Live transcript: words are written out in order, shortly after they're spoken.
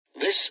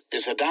This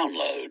is a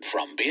download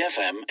from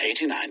BFM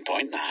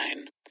 89.9,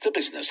 the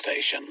business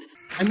station.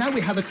 And now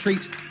we have a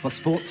treat for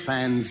sports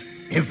fans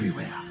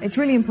everywhere. It's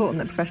really important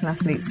that professional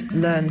athletes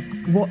learn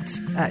what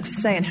to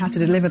say and how to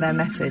deliver their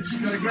message.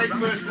 You've got a great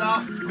first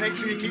half. Make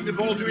sure you keep the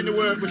ball doing the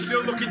work. We're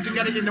still looking to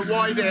get it in the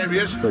wide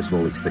areas. First of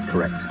all, it's the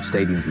correct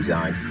stadium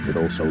design, but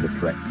also the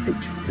correct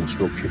pitch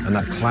construction. And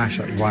that clash,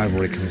 that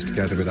rivalry comes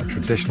together with that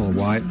traditional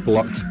white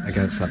blocked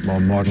against that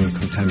more modern,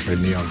 contemporary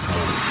neon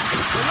colour.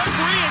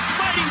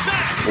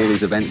 All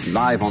these events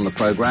live on the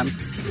programme.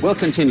 We'll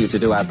continue to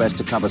do our best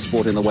to cover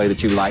sport in the way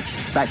that you like,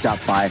 backed up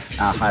by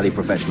our highly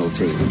professional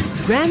team.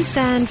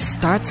 Grandstand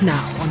starts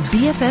now on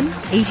BFM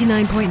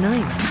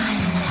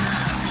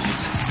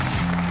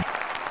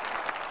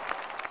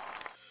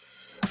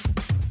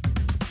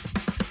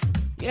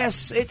 89.9.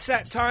 Yes, it's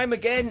that time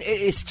again. It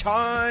is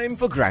time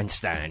for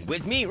Grandstand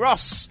with me,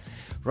 Ross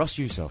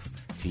Yusof.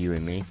 To you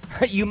and me.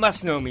 You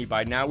must know me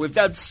by now. We've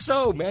done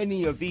so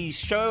many of these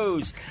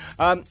shows.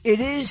 It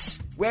is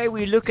where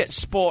we look at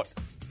sport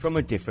from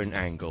a different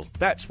angle.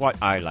 That's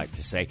what I like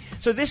to say.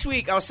 So this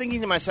week I was thinking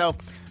to myself,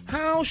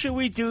 how should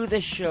we do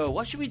this show?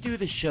 What should we do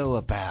the show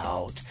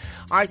about?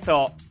 I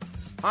thought,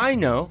 I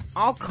know,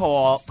 I'll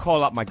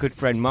call up my good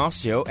friend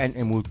Marcio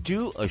and we'll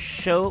do a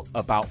show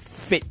about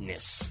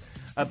fitness.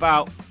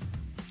 About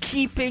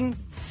keeping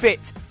fit,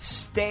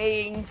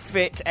 staying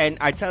fit. And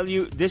I tell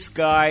you, this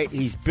guy,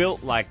 he's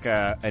built like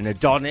an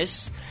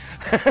Adonis.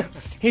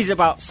 He's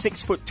about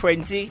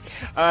 6'20".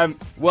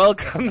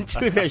 Welcome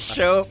to the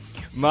show,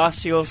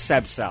 Marcio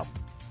Sebsal.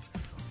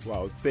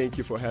 Wow, thank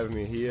you for having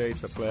me here.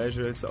 It's a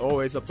pleasure. It's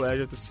always a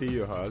pleasure to see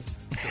you, Haz.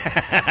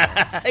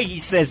 He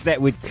says that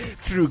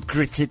through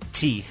gritted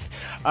teeth.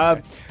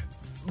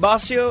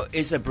 Marcio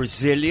is a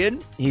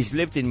Brazilian. He's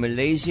lived in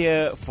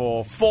Malaysia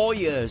for 4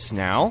 years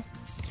now.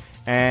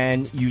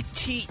 And you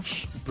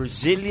teach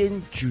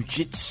Brazilian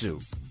Jiu-Jitsu.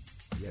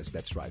 Yes,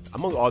 that's right.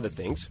 Among other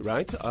things,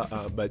 right?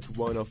 But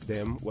one of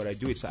them, what I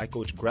do is I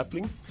coach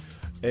grappling.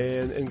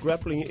 And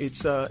grappling,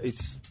 it's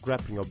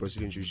grappling or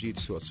Brazilian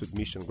Jiu-Jitsu or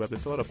submission grappling.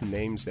 There's a lot of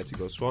names that it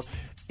goes for.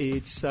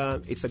 It's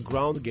a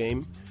ground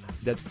game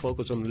that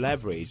focuses on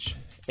leverage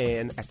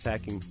and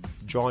attacking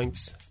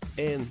joints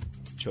and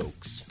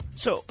chokes.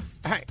 So,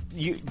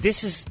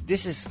 this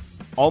is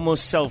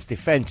almost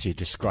self-defense you're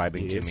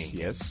describing to me.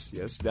 Yes,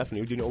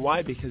 definitely. Do you know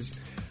why? Because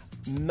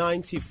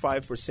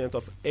 95%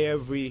 of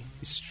every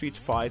street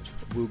fight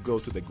will go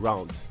to the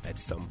ground at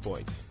some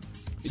point.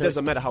 It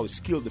doesn't matter how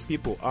skilled the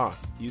people are.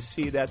 You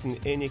see that in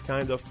any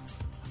kind of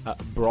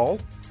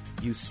brawl,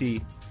 you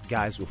see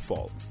guys will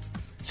fall.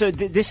 So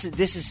this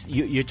is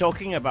you're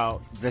talking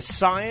about the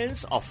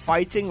science of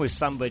fighting with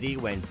somebody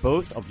when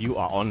both of you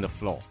are on the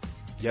floor.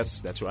 Yes,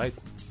 that's right.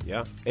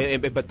 Yeah,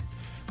 but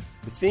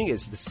the thing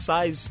is, the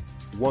size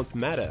won't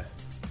matter.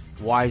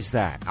 Why is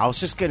that? I was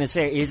just going to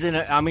say, isn't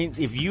it? I mean,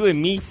 if you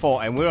and me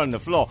fought and we're on the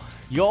floor,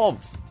 your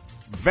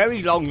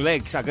very long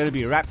legs are going to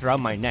be wrapped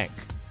around my neck.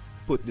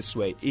 Put this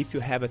way, if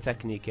you have a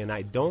technique and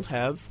I don't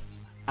have,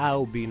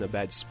 I'll be in a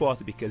bad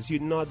spot because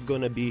you're not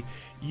going to be,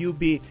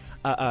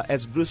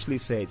 as Bruce Lee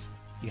said,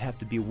 you have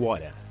to be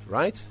water,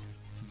 right?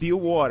 Be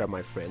water,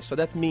 my friend. So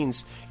that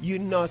means you're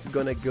not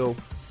going to go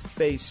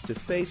face to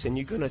face and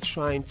you're going to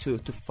try to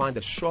find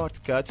a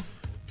shortcut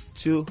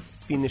to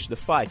finish the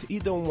fight. You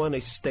don't want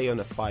to stay on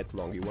a fight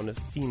long. You want to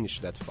finish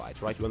that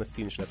fight, right? You want to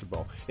finish that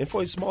brawl. And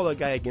for a smaller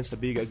guy against a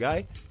bigger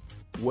guy,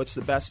 what's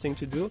the best thing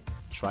to do?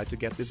 Try to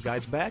get this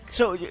guy's back.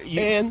 So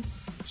and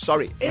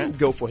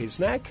go for his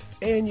neck,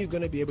 and you're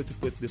going to be able to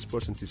put this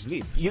person to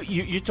sleep.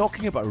 You're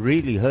talking about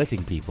really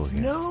hurting people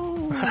here.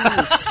 No,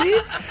 see?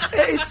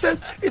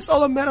 It's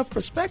all a matter of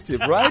perspective,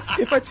 right?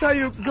 If I tell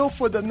you, go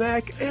for the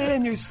neck,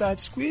 and you start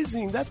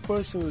squeezing, that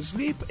person will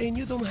sleep, and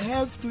you don't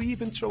have to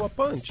even throw a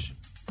punch.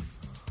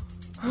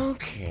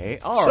 Okay,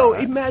 all so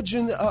right.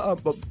 Imagine,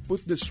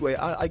 put this way,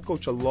 I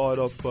coach a lot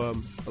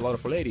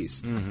of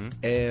ladies,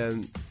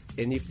 and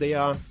if they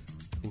are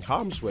in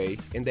harm's way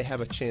and they have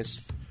a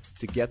chance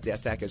to get the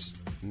attacker's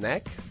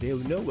neck, they'll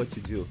know what to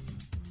do,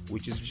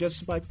 which is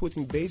just by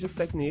putting basic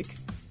technique,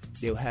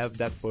 they'll put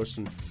that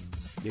person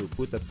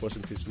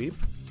to sleep,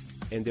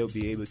 and they'll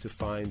be able to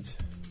find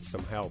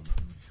some help.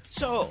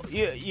 So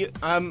you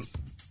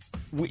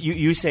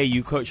say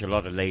you coach a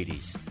lot of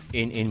ladies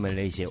in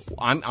Malaysia.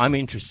 I'm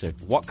interested.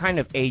 What kind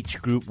of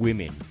age group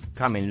women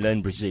come and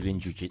learn Brazilian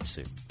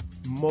Jiu-Jitsu?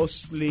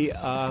 Mostly,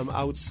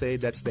 I would say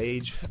that's the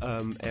age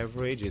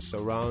average is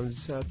around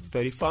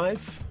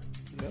 35.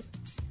 Yep.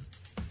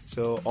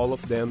 So all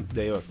of them,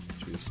 they are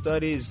through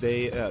studies.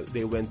 They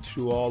went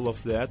through all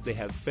of that. They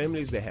have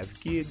families. They have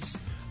kids.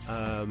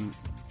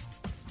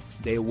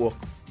 They work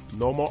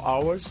normal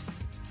hours,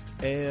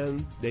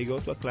 and they go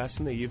to a class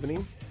in the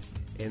evening,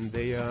 and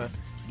they are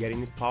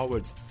getting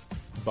empowered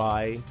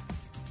by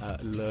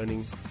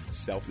learning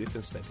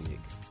self-defense technique.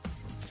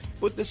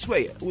 Put this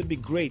way, it would be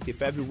great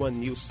if everyone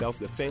knew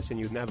self-defense and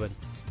you never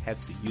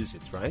have to use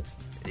it, right?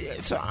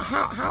 So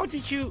how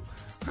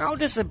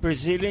does a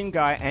Brazilian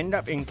guy end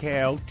up in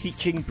KL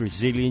teaching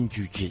Brazilian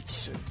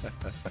Jiu-Jitsu?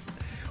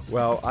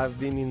 Well, I've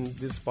been in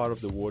this part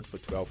of the world for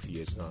 12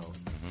 years now.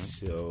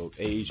 So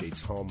Asia,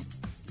 it's home.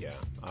 Yeah,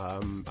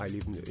 I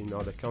live in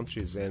other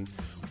countries, and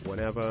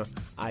whenever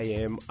I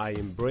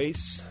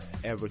embrace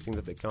everything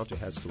that the country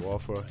has to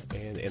offer,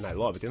 and I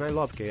love it. And I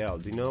love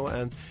KL, you know,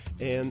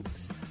 and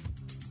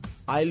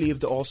I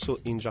lived also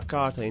in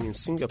Jakarta and in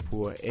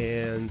Singapore,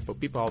 and for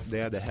people out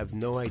there that have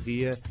no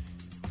idea,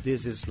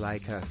 this is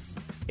like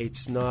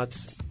it's not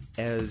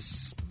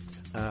as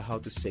how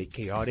to say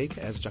chaotic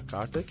as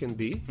Jakarta can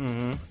be,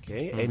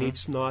 okay, and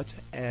it's not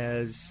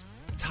as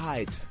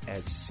tight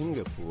as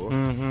Singapore.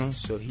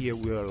 So here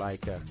we're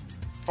like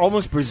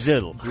almost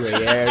Brazil. Gray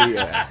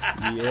area,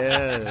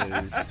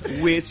 yes,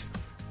 with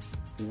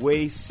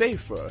way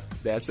safer.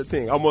 That's the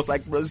thing. Almost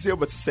like Brazil,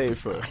 but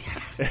safer.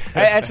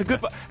 That's a good.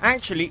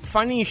 Actually,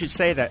 funny you should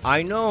say that.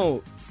 I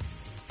know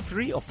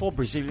 3 or 4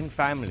 Brazilian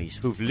families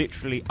who've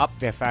literally upped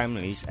their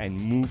families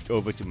and moved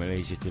over to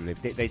Malaysia to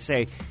live. They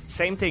say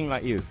same thing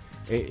like you.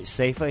 It's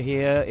safer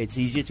here. It's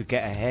easier to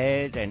get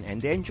ahead,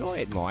 and they enjoy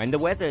it more. And the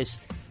weather is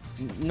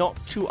not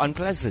too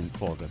unpleasant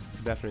for them.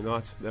 Definitely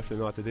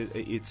not.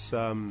 It's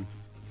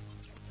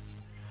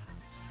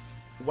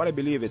what I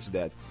believe is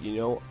that, you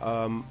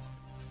know,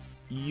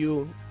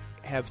 you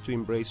have to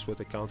embrace what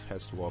the country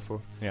has to offer.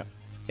 Yeah.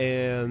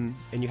 And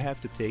you have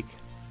to take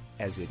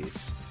as it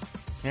is.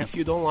 Yeah. If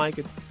you don't like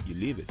it, you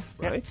leave it,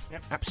 right? Yeah,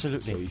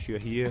 absolutely. So if you're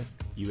here,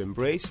 you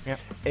embrace. Yeah.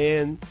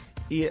 And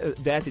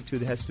the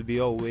attitude has to be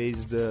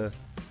always the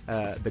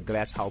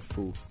glass half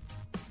full.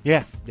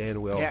 Yeah.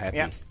 Then we're all happy.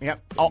 Yeah.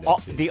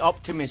 The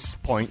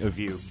optimist point of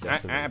view.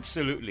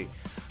 Absolutely.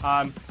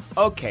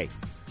 Okay.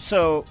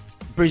 So,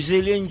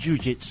 Brazilian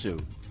Jiu-Jitsu.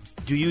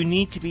 Do you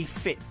need to be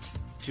fit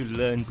to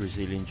learn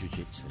Brazilian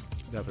Jiu-Jitsu?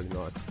 Definitely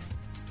not.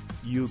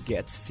 You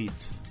get fit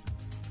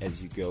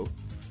as you go.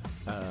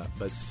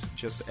 But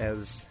just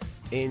as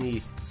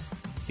any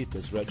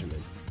fitness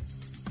regimen,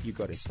 you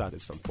got to start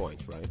at some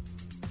point, right?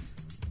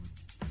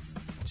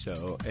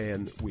 So,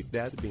 and with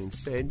that being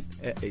said,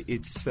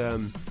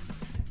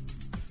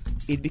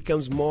 it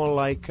becomes more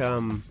like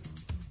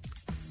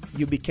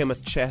you become a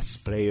chess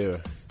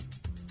player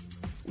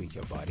with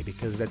your body,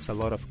 because that's a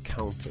lot of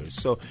counters.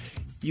 So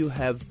you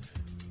have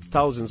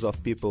thousands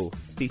of people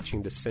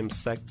teaching the same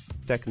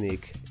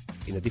technique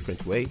in a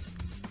different way,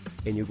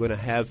 and you're going to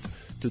have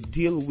to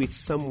deal with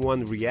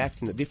someone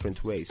reacting a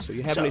different way. So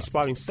you have a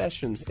sparring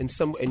session,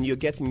 and you're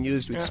getting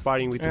used with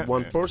sparring with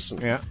one person.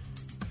 Yeah.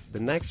 The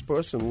next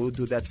person will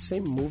do that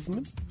same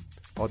movement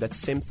or that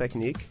same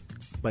technique,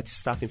 but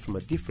starting from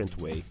a different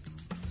way.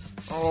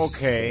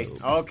 Okay,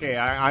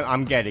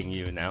 I'm getting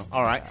you now.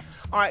 All right.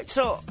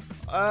 So,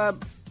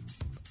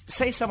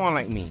 say someone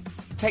like me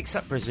takes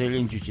up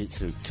Brazilian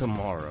Jiu-Jitsu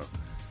tomorrow.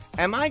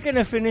 Am I going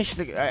to finish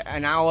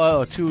an hour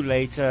or two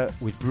later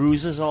with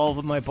bruises all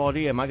over my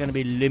body? Am I going to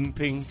be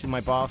limping to my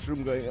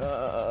bathroom going,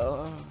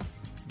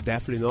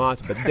 Definitely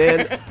not.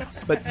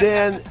 But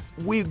then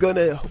we're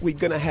gonna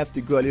have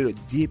to go a little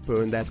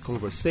deeper in that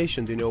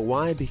conversation. Do you know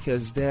why?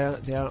 Because there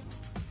are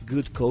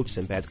good coaches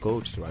and bad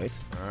coaches, right?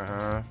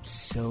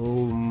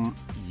 So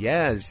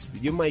yes,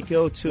 you might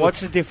go to.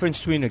 What's the difference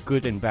between a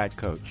good and bad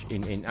coach?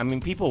 I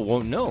mean, people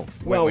won't know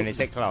when they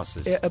take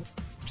classes.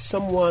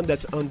 Someone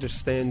that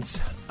understands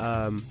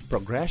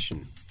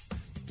progression.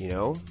 You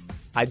know,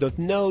 I don't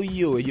know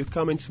you. You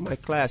come into my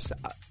class.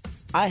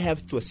 I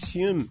have to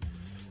assume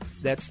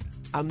that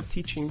I'm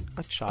teaching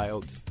a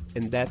child,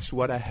 and that's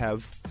what I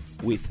have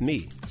with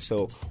me.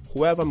 So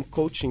whoever I'm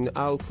coaching,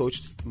 I'll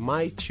coach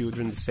my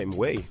children the same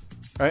way.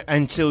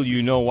 Until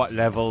you know what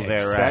level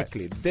they're at.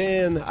 Exactly.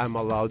 Then I'm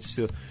allowed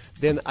to,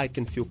 then I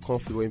can feel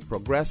comfortable in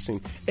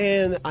progressing.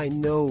 And I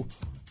know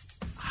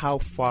how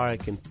far I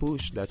can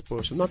push that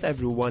person. Not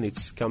everyone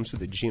comes to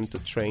the gym to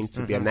train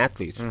to be an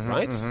athlete,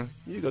 right?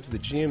 You go to the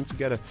gym to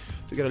get a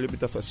little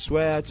bit of a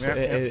sweat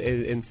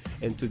and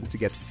to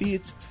get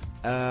fit.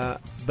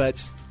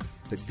 But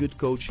the good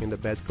coaching and the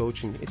bad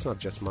coaching, it's not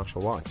just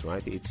martial arts,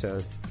 right? It's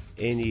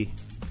any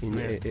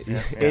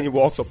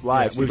walks of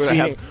life. We're going to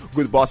have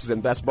good bosses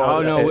and bad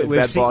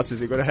bosses.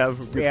 You're going to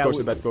have good coaches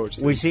and bad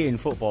coaches. We see it in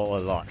football a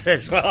lot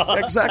as well.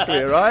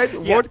 Exactly, right?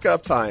 World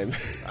Cup time.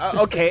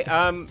 Okay.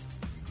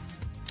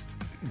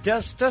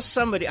 Does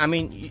somebody? I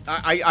mean,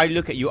 I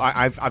look at you.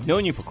 I've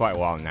known you for quite a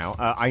while now.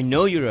 I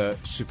know you're a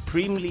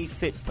supremely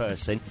fit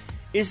person.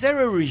 Is there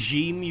a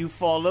regime you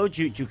follow?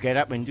 Do you get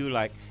up and do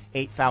like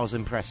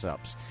 8,000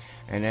 press-ups,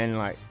 and then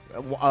like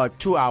a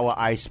 2-hour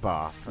ice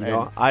bath? You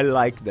know, I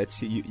like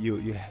that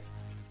you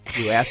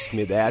ask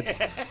me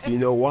that. Do you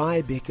know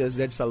why? Because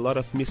there's a lot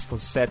of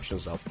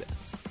misconceptions out there.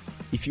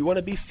 If you want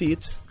to be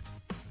fit,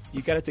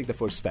 you got to take the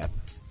first step,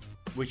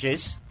 which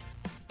is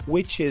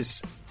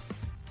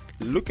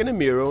look in the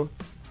mirror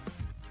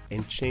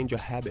and change your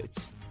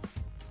habits.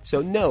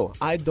 So no,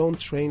 I don't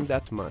train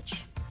that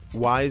much.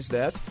 Why is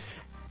that?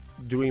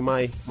 During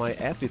my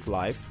athlete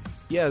life,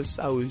 yes,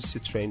 I used to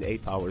train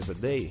 8 hours a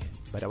day,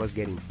 but I was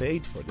getting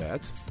paid for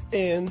that.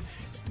 And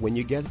when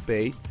you get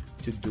paid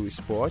to do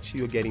sports,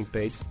 you're getting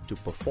paid to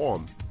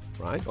perform.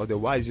 right?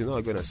 Otherwise, you're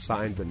not going to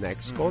sign the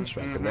next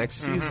contract. The next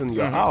season,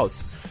 you're out.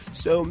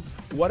 So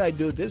what I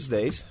do these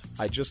days,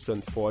 I just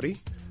turned 40.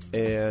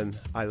 And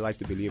I like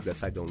to believe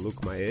that I don't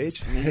look my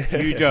age.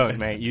 You don't,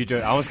 mate. You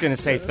don't. I was going to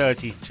say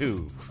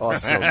 32.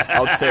 Awesome.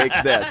 I'll take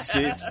that.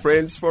 See,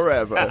 friends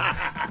forever.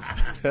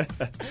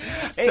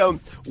 So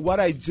what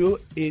I do,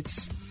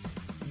 these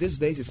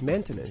days is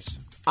maintenance.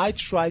 I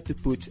try to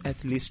put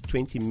at least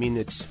 20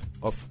 minutes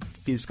of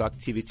physical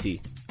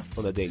activity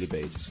on a daily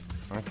basis.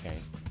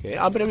 Okay.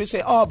 I'm going to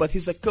say, but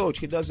he's a coach.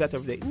 He does that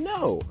every day.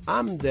 No,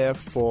 I'm there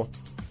for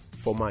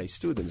my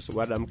students,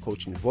 whether I'm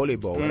coaching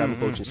volleyball, whether I'm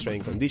coaching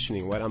strength and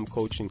conditioning, whether I'm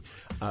coaching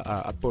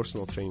a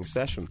personal training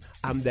session,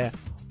 I'm there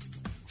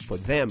for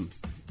them.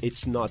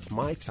 It's not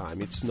my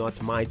time. It's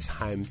not my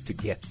time to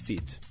get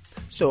fit.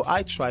 So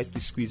I try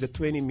to squeeze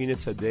 20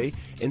 minutes a day,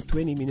 and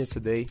 20 minutes a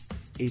day,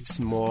 it's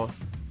more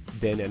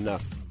than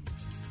enough.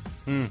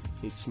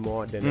 It's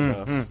more than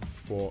enough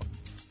for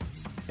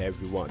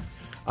everyone.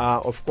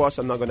 Of course,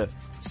 I'm not going to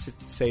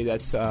say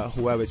that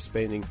whoever is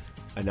spending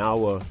an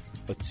hour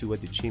or two at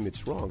the gym,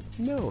 it's wrong.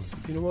 No,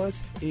 you know what?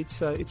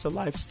 It's a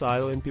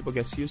lifestyle, and people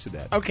get used to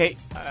that. Okay,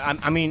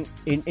 I mean,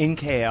 in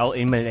KL,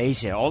 in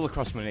Malaysia, all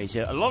across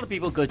Malaysia, a lot of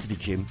people go to the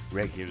gym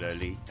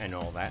regularly and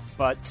all that.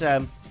 But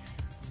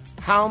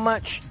how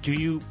much do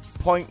you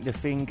point the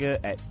finger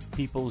at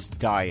people's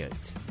diet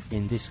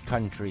in this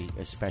country,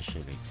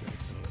 especially?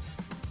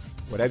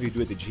 Whatever you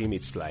do at the gym,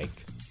 it's like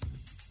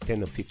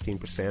 10 or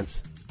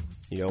 15%.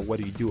 You know, what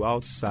you do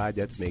outside,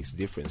 that makes a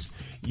difference.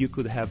 You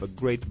could have a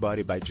great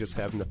body by just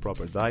having a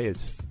proper diet.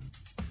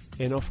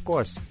 And of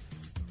course,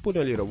 put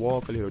a little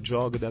walk, a little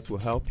jog, that will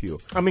help you.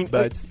 I mean,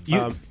 but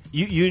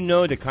you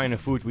know the kind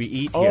of food we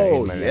eat here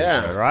in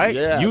Malaysia, right?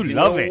 Yeah. You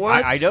love it.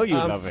 I know you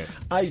love it.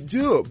 I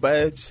do,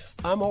 but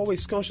I'm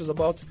always conscious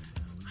about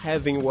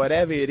having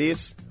whatever it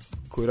is,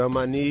 kurang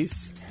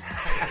manis,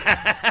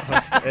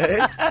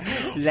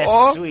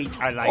 less sweet,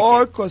 I like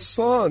or it.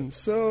 croissant.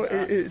 So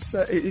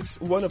it's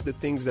one of the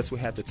things that we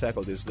have to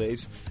tackle these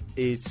days.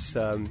 It's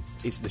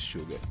the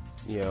sugar.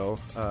 You know,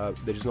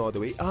 there is no other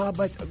way.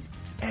 But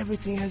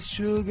everything has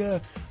sugar.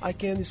 I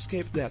can't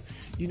escape that.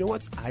 You know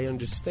what? I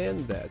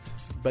understand that,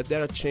 but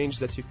there are changes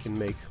that you can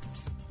make.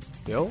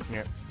 You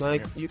know,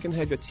 you can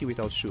have your tea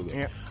without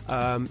sugar.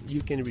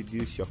 You can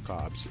reduce your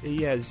carbs.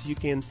 Yes, you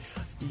can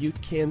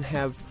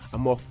have a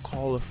more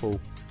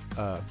colorful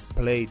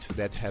plate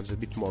that has a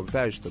bit more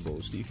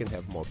vegetables. You can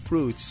have more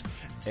fruits,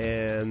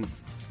 and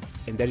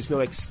there is no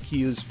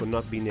excuse for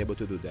not being able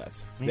to do that.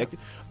 Like,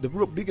 the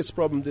biggest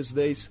problem these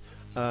days,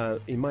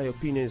 in my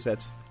opinion, is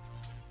that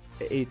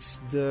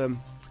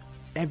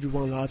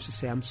everyone loves to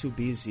say, "I'm too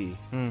busy.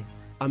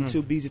 I'm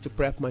too busy to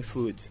prep my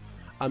food.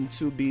 I'm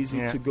too busy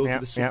to go to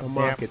the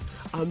supermarket.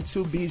 I'm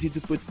too busy to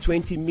put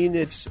 20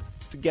 minutes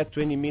to get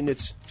 20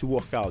 minutes to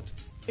work out."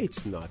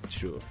 It's not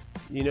true.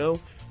 You know,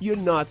 you're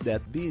not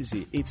that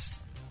busy.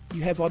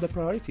 You have other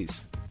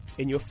priorities,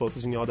 and you're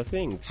focusing on other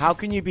things. How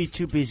can you be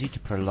too busy to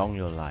prolong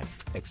your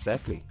life?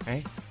 Exactly.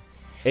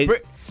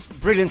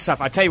 Brilliant stuff.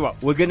 I tell you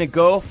what, we're going to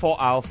go for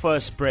our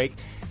first break.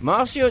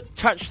 Marcio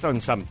touched on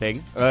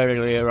something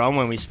earlier on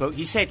when we spoke.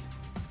 He said,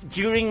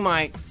 during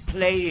my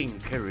playing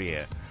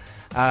career,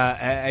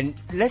 and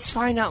let's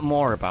find out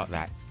more about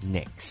that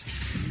next.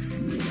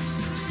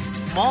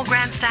 More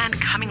Grandstand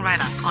coming right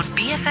up on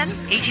BFM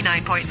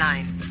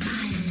 89.9.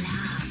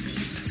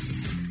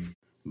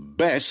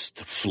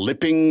 Best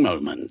flipping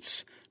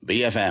moments.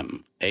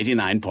 BFM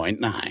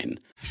 89.9.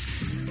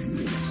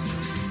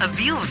 A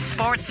view of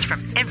sports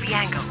from every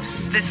angle.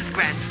 This is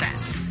Grandstand.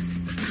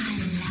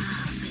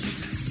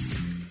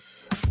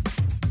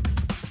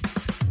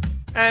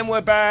 And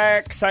we're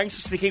back. Thanks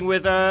for sticking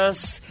with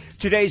us.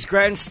 Today's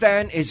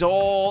Grandstand is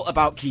all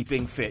about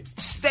keeping fit,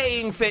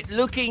 staying fit,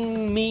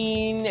 looking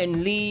mean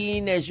and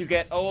lean as you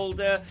get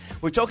older.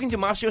 We're talking to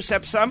Marcio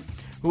Sepsam,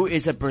 who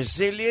is a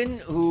Brazilian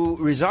who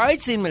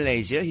resides in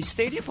Malaysia. He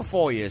stayed here for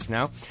 4 years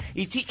now.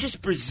 He teaches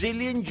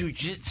Brazilian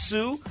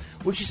Jiu-Jitsu,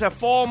 which is a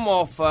form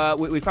of,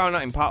 we found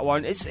out in part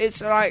one, it's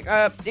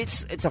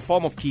a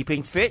form of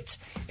keeping fit.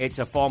 It's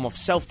a form of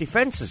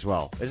self-defense as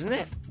well, isn't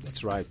it?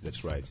 That's right,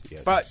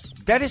 yes. But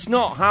that is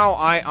not how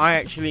I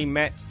actually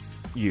met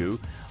you.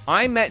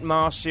 I met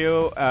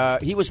Marcio,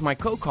 he was my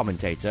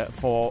co-commentator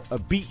for a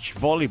beach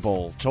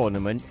volleyball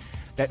tournament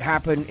that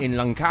happened in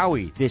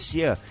Langkawi this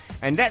year.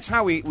 And that's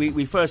how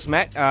we first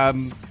met,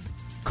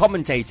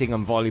 commentating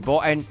on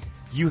volleyball. And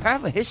you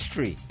have a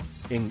history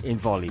in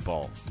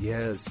volleyball.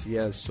 Yes.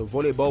 So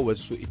volleyball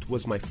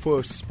was my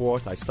first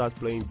sport. I started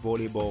playing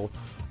volleyball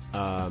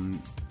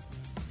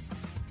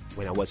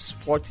when I was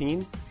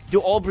 14. Do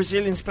all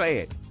Brazilians play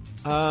it?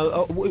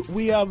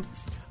 We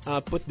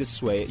put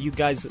this way, you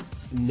guys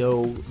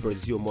know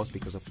Brazil most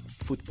because of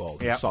football,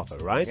 soccer,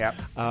 right?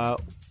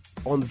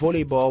 On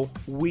volleyball,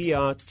 we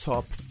are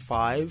top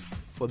 5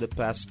 for the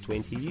past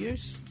 20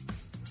 years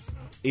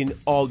in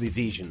all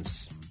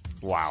divisions.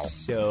 Wow.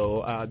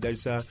 So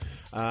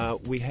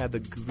we had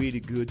a really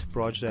good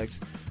project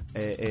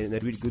and a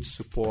really good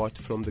support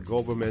from the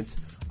government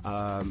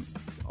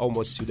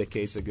almost 2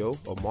 decades ago,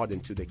 or more than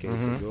 2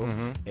 decades ago,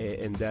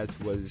 and that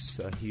was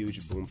a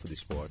huge boom for the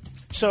sport.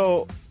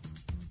 So,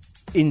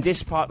 in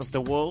this part of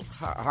the world,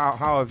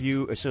 how have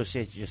you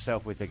associated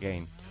yourself with the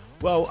game?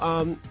 Well,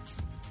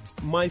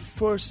 my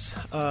first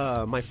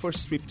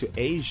trip to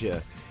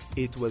Asia,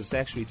 it was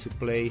actually to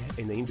play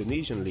in the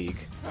Indonesian league.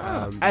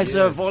 As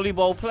a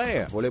volleyball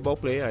player? Volleyball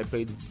player. I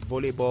played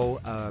volleyball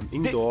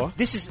indoor.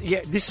 This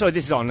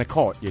is on the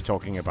court you're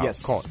talking about?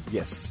 Yes. Court.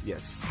 Yes.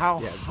 How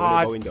volleyball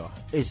hard indoor.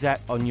 is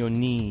that on your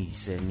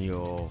knees and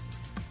your...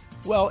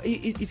 Well,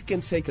 it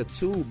can take a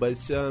toll, but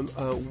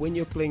when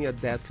you're playing at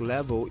that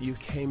level, you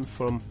came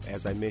from,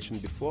 as I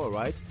mentioned before,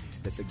 right?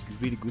 That's a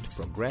really good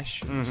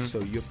progression. So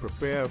you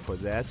prepare for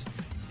that,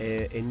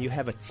 and you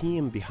have a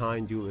team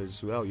behind you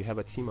as well. You have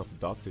a team of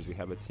doctors. You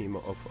have a team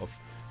of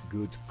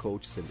good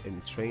coaches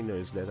and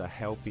trainers that are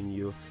helping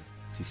you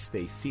to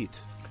stay fit.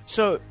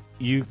 So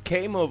you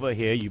came over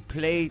here, you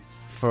played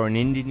for an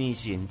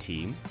Indonesian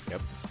team.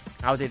 Yep.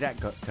 How did that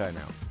turn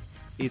out?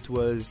 It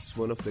was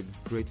one of the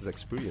greatest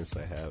experiences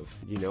I have.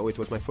 You know, it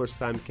was my first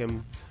time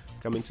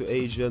coming to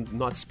Asia,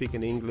 not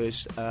speaking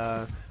English,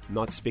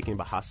 not speaking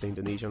Bahasa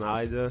Indonesian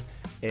either,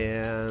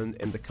 and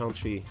the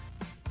country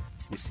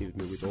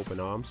received me with open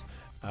arms.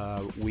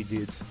 We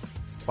did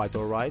quite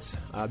all right.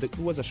 It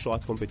was a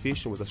short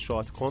competition with a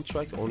short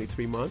contract, only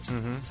 3 months.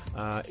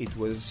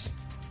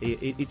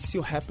 It's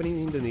still happening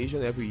in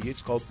Indonesia every year.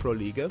 It's called Pro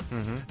Liga,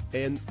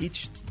 and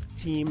each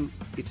team,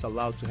 it's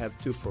allowed to have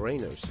 2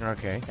 foreigners.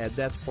 Okay. At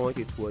that point,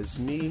 it was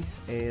me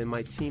and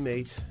my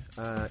teammate.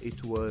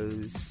 It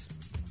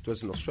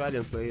was an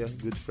Australian player,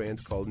 good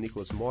friend called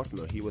Nicholas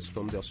Mortner. He was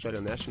from the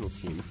Australian national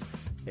team,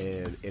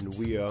 and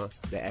we are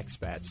the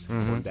expats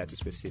on that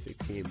specific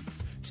team.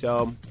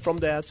 So from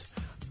that,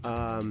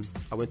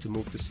 I went to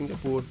move to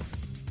Singapore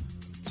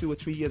 2 or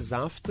 3 years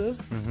after.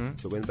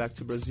 So I went back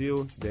to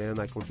Brazil. Then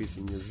I competed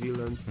in New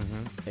Zealand,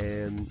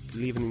 and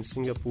living in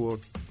Singapore,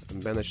 I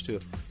managed to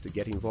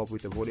get involved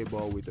with the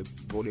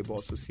Volleyball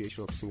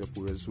Association of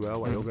Singapore as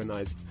well. I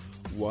organized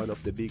one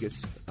of the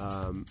biggest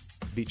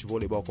beach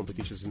volleyball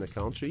competitions in the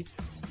country,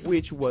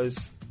 which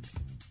was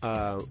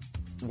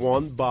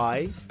won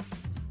by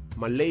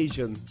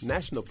Malaysian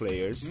national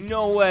players.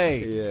 No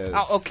way.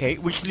 Yes. Okay,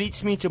 which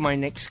leads me to my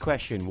next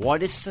question.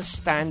 What is the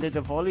standard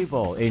of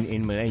volleyball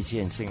in Malaysia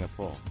and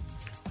Singapore?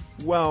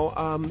 Well,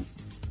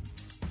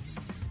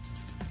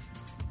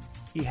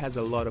 it has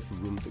a lot of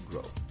room to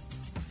grow.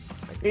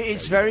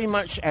 It's very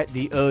much at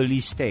the early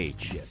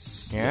stage.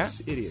 Yes. Yeah? Yes,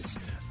 it is.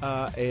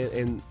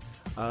 And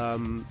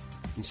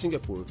in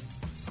Singapore,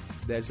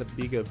 there's a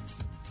bigger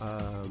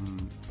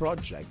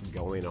project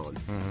going on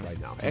right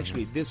now.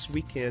 Actually, this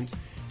weekend,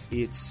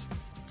 it's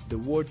the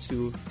World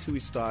Tour 2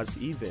 Stars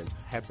event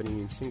happening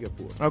in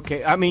Singapore.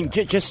 Okay, I mean,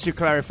 just to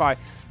clarify,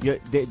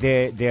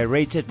 they're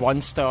rated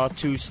 1 star,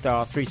 2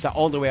 star, 3 star,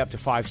 all the way up to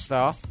 5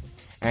 star.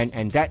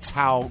 And that's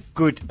how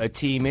good a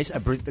team is.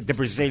 The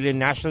Brazilian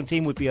national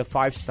team would be a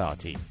 5-star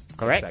team,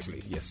 correct?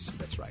 Exactly, yes,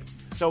 that's right.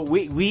 So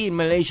we in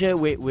Malaysia,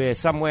 we're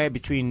somewhere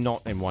between 0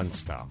 and 1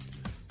 star.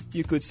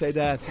 You could say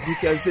that,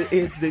 because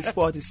the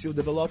sport is still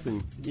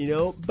developing, you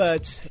know,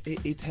 but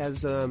it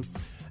has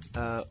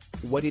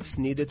what it's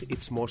needed.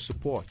 It's more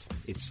support.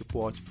 It's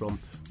support from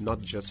not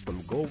just from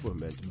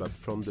government, but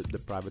from the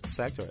private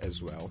sector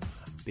as well,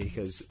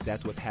 because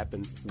that's what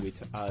happened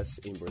with us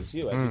in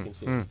Brazil, as you can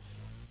see.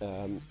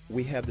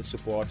 We have the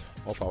support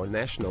of our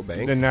national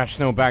bank. The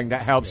national bank,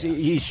 that helps. Yeah.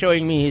 He's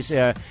showing me his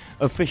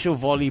official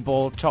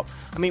volleyball top.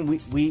 I mean,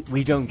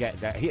 we don't get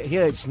that.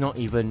 Here it's not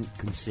even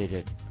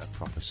considered a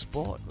proper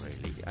sport,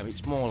 really. I mean,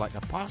 it's more like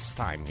a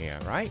pastime here,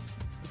 right?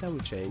 That will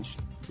change.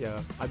 Yeah,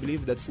 I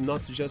believe that's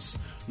not just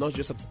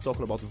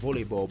talking about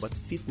volleyball, but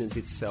fitness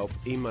itself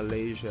in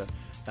Malaysia.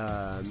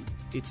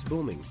 It's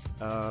booming.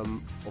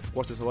 Of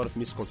course, there's a lot of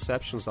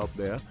misconceptions out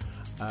there,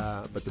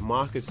 but the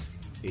market,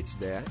 it's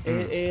there.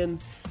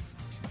 And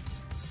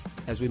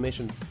as we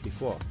mentioned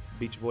before,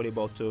 beach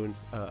volleyball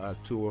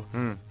tour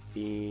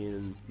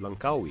in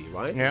Langkawi,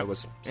 right? Yeah. That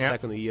was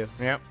second year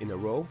in a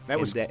row.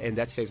 And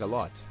that says a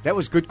lot. That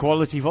was good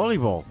quality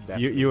volleyball.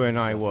 You and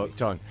I Definitely.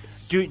 worked on.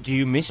 Do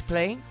you miss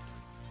playing?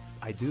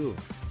 I do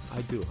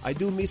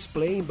miss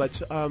playing, but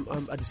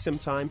at the same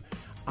time,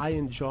 I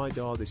enjoyed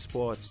all the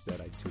sports that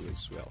I do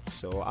as well.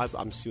 So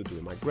I'm still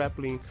doing my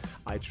grappling.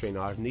 I train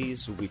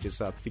arnis, which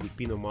is a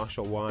Filipino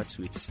martial arts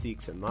with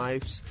sticks and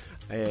knives.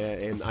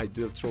 And I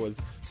do throw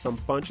some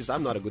punches.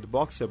 I'm not a good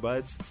boxer,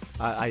 but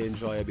I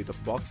enjoy a bit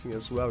of boxing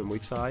as well, in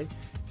Muay Thai.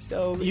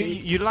 So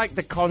you like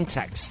the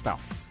contact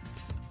stuff?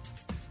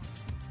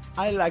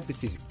 I like the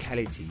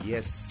physicality.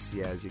 Yes,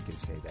 you can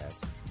say that.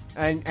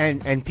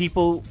 And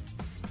people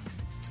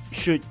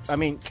should. I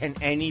mean, can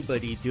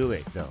anybody do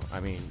it though? I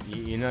mean,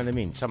 you know what I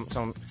mean.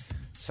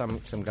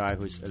 Some guy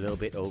who's a little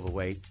bit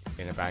overweight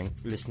in a bank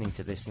listening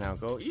to this now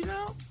go,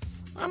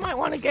 I might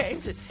want to get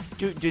into.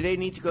 Do they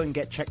need to go and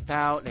get checked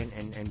out?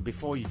 And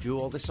before you do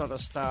all this sort of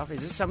stuff,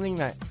 is this something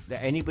that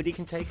anybody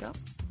can take up?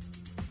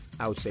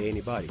 I would say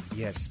anybody,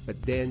 yes.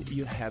 But then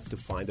you have to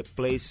find a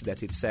place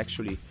that it's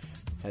actually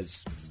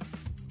has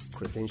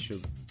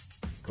credentialed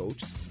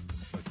coached.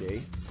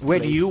 Okay. Where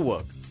do you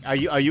work? Are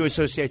you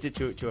associated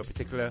to a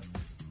particular?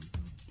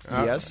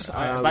 Yes.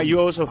 But you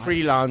also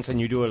freelance and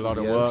you do a lot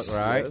of work,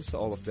 right? Yes,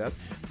 all of that.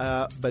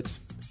 But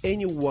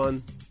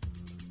anyone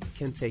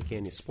can take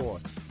any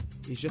sport.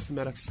 It's just a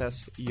matter of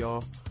access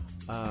your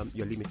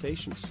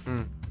limitations.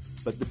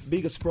 But the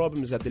biggest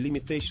problem is that the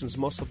limitations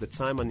most of the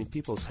time are in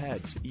people's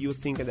heads. You're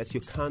thinking that you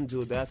can't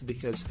do that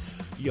because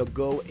your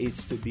goal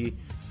is to be,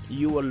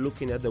 you are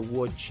looking at the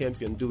world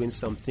champion doing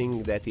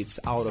something that it's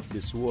out of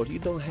this world. You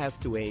don't have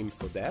to aim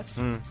for that,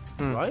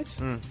 right?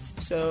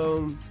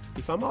 So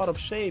if I'm out of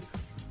shape,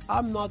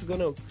 I'm not going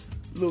to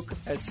look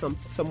at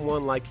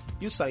someone like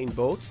Usain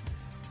Bolt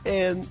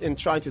and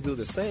try to do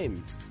the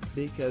same.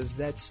 Because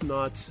that's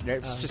not...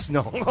 That's just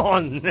not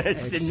on.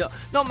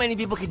 Not many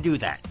people can do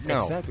that. No.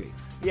 Exactly.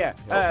 Yeah.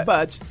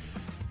 But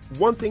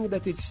one thing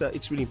that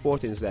it's really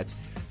important is that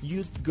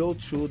you go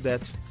through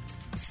that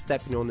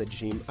stepping on the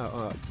gym.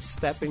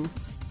 Stepping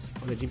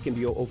on the gym can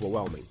be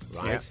overwhelming,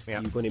 right?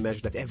 Yeah. You're going to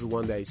imagine that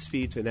everyone there is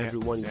fit and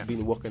everyone is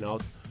been working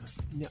out.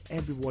 Now,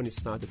 everyone is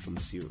started from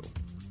zero.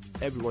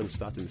 Everyone is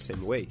started the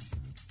same way.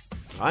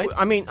 Right?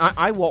 I mean,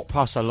 I walk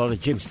past a lot of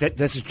gyms.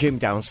 There's a gym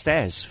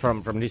downstairs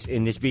from this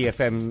in this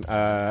BFM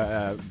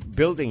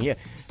building here.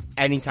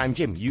 Anytime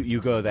Gym.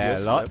 You go there a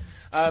lot.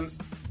 Yep.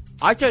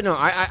 I don't know.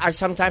 I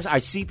sometimes I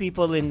see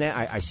people in there.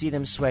 I see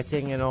them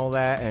sweating and all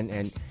that,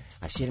 and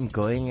I see them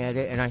going at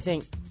it, and I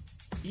think,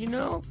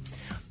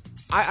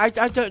 I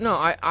don't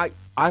know.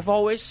 I've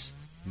always,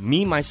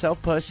 me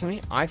myself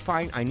personally, I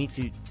find I need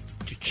to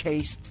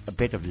chase a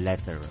bit of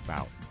leather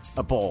about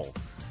a ball.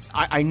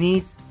 I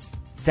need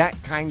that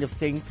kind of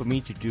thing for me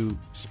to do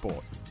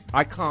sport.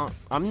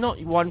 I'm not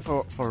one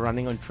for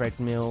running on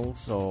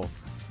treadmills or...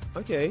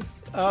 Okay.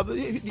 But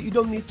you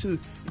don't need to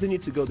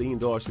go the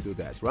indoors to do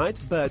that, right?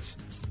 But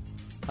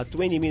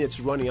 20 minutes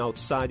running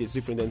outside is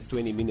different than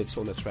 20 minutes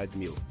on a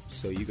treadmill.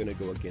 So you're going to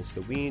go against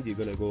the wind, you're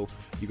going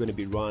to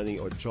be running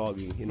or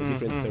jogging in a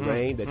different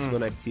terrain that's going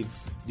to active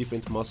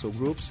different muscle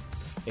groups,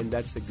 and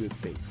that's a good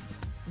thing.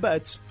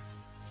 But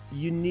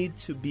you need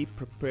to be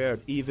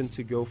prepared even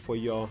to go for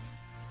your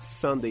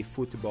Sunday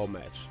football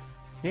match.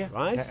 Yeah,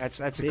 right? That's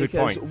a good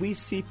point. Because we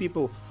see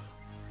people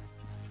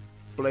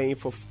playing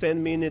for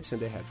 10 minutes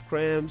and they have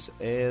cramps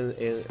and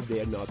they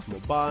are not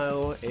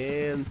mobile,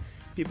 and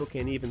people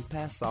can even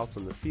pass out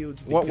on the field.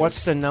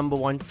 What's the number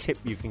one tip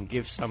you can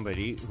give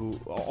somebody who,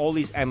 all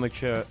these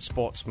amateur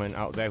sportsmen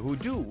out there who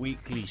do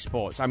weekly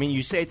sports? I mean,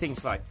 you say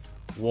things like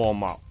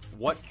warm up.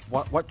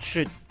 What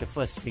should the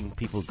first thing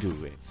people do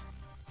is?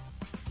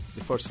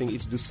 The first thing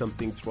is do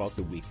something throughout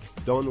the week.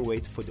 Don't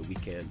wait for the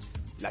weekend.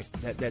 Like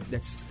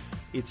that's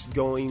it's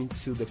going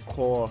to the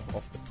core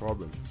of the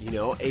problem.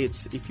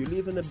 It's if you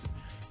live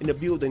in a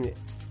building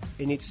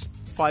and it's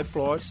 5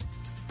 floors,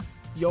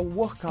 your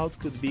workout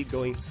could be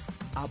going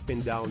up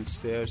and down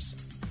stairs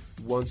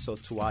once or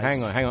twice.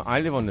 Hang on.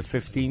 I live on the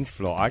 15th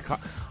floor.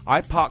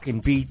 I park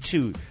in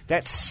B2.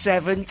 That's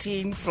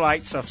 17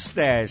 flights of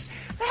stairs.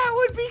 That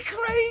would be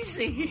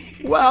crazy.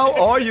 Well,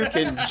 or you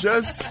can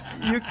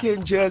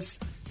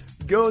just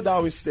go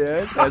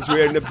downstairs as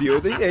we're in the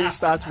building and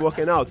start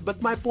working out.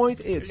 But my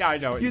point is,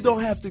 you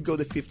don't have to go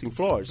to 15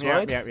 floors,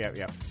 right?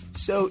 Yeah.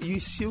 So you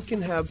still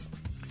can have...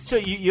 So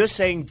you're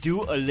saying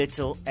do a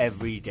little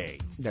every day.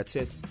 That's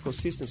it.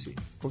 Consistency.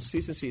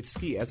 Consistency is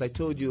key. As I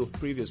told you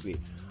previously,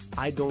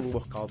 I don't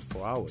work out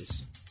for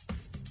hours.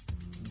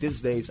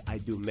 These days I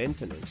do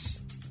maintenance.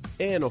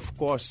 And of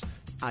course,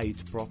 I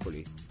eat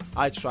properly.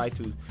 I try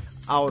to,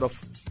 out of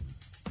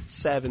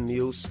 7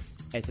 meals,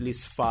 at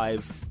least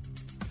 5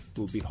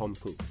 will be home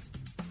cooked.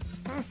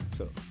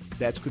 So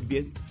that could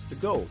be the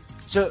goal.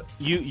 So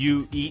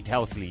you eat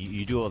healthily.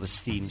 You do all the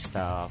steam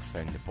stuff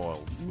and the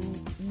boiled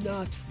food.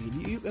 Not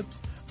really.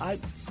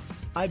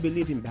 I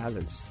believe in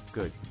balance.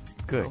 Good.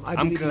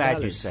 I'm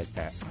glad you said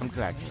that.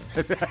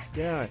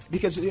 Yeah,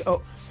 because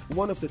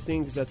one of the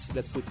things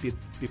that put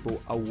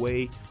people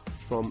away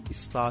from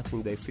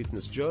starting their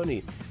fitness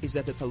journey is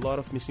that there's a lot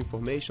of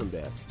misinformation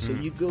there. So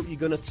you're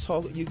gonna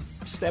talk. You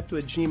step to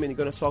a gym and you're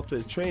gonna talk to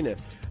a trainer,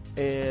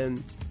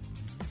 and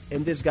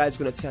this guy's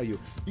going to tell you,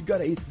 you got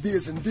to eat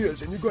this and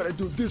this, and you got to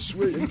do this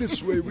way and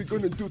this way. We're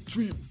going to do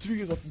three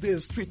of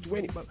this,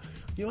 320. But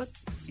you know what?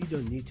 You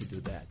don't need to do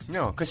that.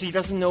 No, because he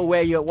doesn't know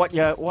what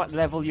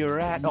level you're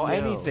at or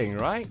anything,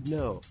 right?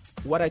 No.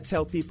 What I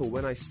tell people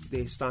when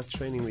they start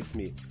training with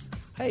me,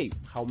 hey,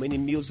 how many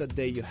meals a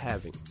day you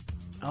having?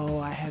 Oh,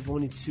 I have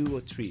only 2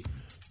 or 3.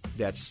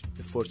 That's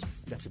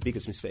the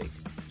biggest mistake.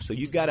 So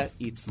you gotta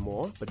eat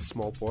more, but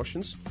small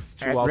portions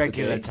throughout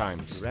regular the day.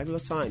 Regular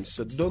times.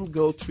 So don't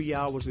go 3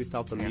 hours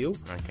without a meal,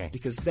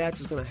 because that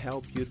is gonna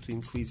help you to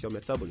increase your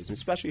metabolism,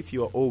 especially if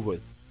you are over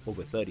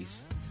 30s.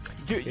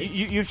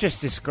 You've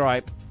just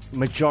described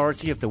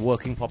majority of the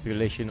working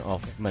population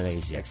of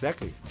Malaysia.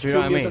 Exactly. Do you know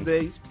what I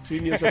mean? 3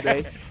 meals a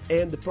day,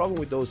 and the problem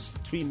with those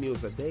 3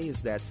 meals a day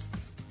is that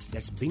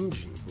that's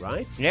binging,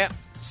 right? Yeah.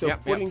 So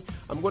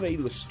I'm gonna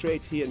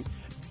illustrate here.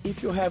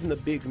 If you're having a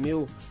big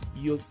meal,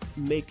 you're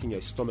making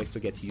your stomach to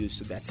get used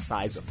to that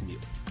size of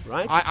meal,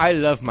 right? I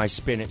love my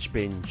spinach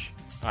binge.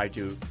 I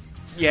do.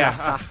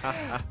 Yeah.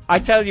 I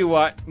tell you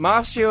what,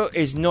 Marcio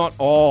is not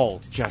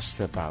all just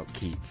about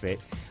keep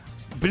fit.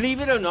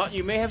 Believe it or not,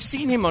 you may have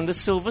seen him on the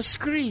silver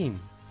screen.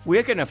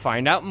 We're going to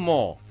find out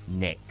more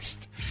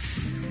next.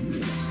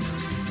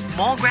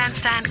 More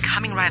Grandstand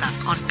coming right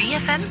up on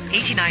BFM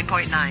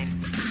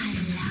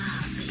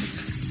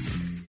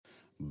 89.9.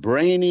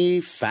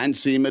 Brainy,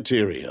 fancy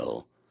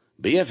material.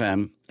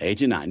 BFM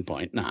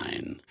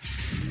 89.9.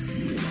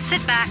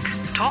 Sit back,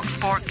 talk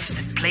sports,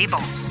 and play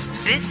ball.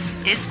 This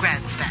is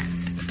Grandstand.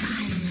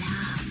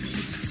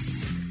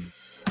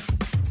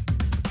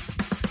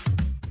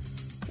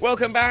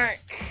 Welcome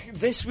back.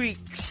 This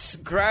week's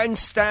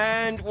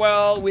Grandstand.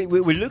 Well, we're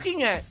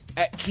looking at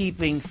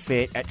keeping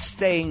fit, at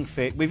staying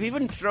fit. We've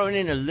even thrown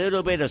in a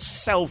little bit of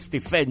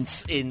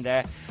self-defense in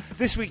there.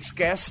 This week's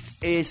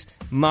guest is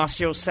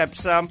Marcio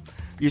Sepsa.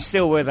 You're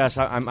still with us.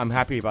 I'm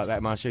happy about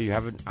that, Marcio.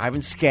 I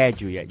haven't scared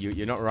you yet.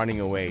 You're not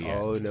running away yet.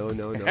 Oh, no.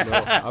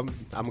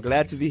 I'm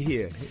glad to be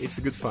here. It's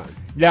good fun.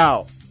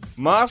 Now,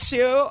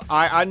 Marcio,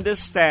 I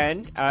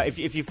understand,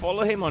 if you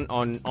follow him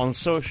on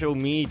social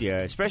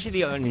media,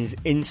 especially on his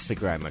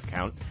Instagram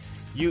account,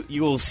 you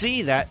will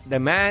see that the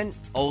man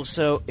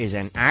also is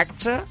an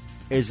actor,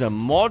 is a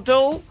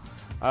model.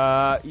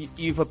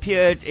 You've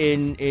appeared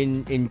in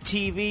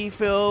TV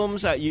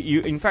films.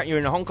 In fact, you're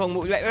in a Hong Kong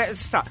movie.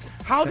 Let's start.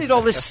 How did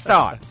all this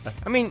start?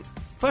 I mean,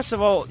 first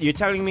of all, you're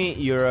telling me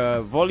you're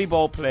a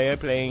volleyball player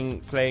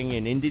playing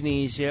in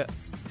Indonesia.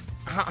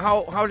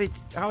 How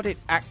did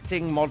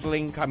acting,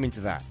 modeling come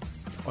into that?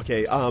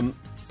 Okay,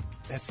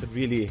 that's a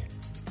really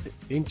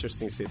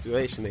interesting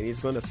situation, and it's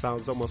going to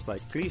sound almost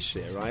like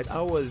cliche, right?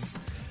 I was,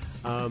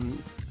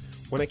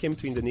 when I came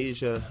to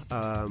Indonesia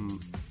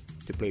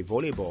to play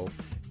volleyball,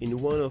 in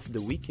one of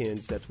the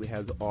weekends that we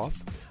had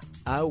off,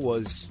 I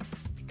was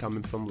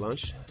coming from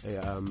lunch,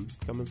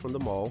 coming from the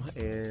mall,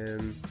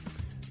 and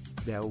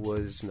that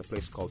was in a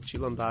place called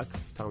Cilandak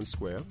Town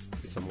Square.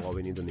 It's a mall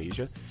in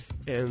Indonesia,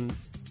 and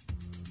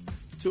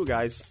two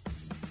guys,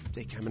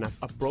 they came and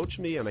approached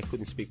me, and I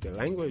couldn't speak their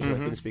language, and I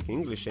couldn't speak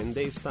English, and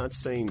they started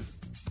saying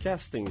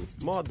casting,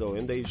 model,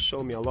 and they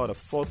showed me a lot of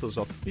photos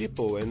of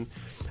people, and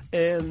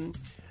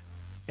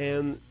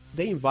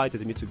they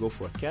invited me to go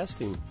for a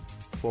casting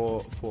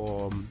for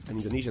an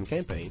Indonesian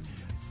campaign,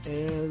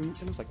 and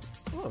I was like,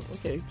 oh,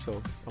 okay,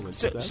 so I went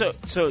to that.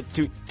 So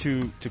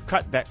to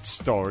cut that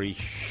story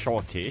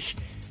shortish,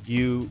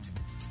 you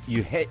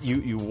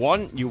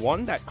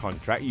won that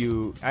contract.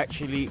 You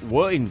actually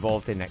were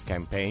involved in that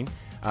campaign,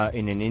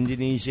 in an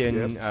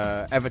Indonesian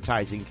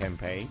advertising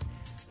campaign,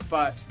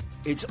 but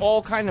it's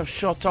all kind of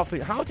shot off.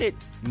 How did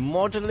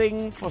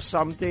modeling for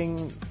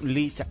something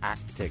lead to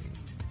acting?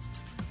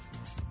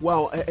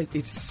 Well,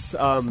 it's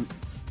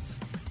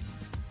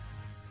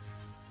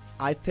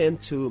I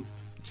tend to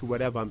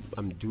whatever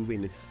I'm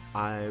doing,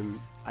 I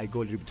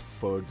go a little bit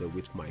further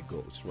with my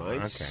goals, right?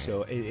 Okay.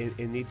 So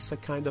and it's a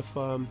kind of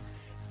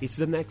it's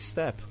the next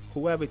step.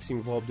 Whoever is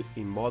involved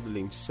in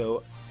modeling,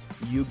 so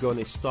you're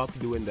gonna stop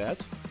doing that.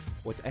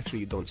 Well, actually,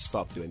 you don't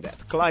stop doing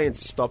that.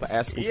 Clients stop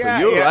asking for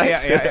you, right?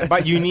 Yeah.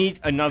 But you need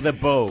another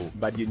bow.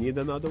 But you need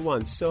another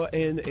one. So,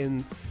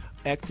 and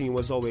acting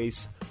was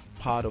always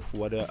part of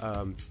what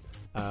I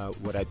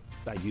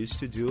used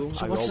to do.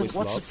 So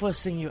what's the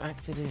first thing you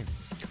acted in?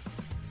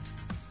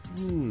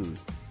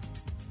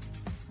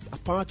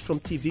 Apart from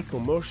TV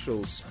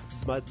commercials,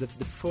 but the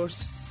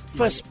first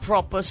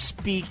proper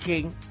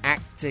speaking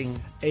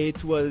acting.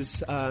 It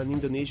was an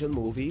Indonesian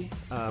movie.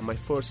 My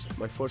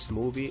first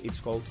movie. It's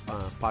called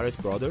Pirate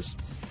Brothers,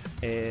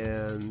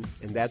 and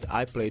that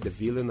I played the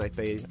villain. I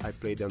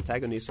played the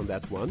antagonist on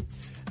that one,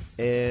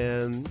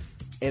 and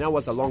I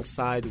was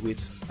alongside with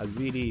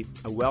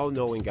a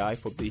well-known guy.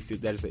 For if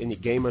there's any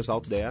gamers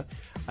out there,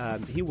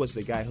 he was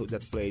the guy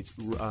that played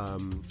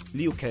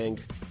Liu Kang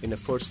in the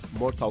first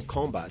Mortal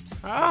Kombat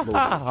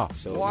movie.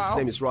 So his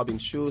name is Robin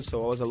Shou.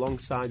 So I was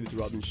alongside with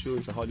Robin Shou.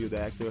 He's a Hollywood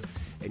actor,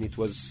 and it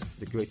was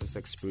the greatest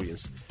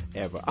experience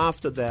ever.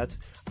 After that,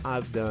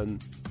 I've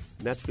done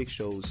Netflix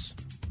shows,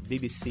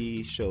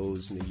 BBC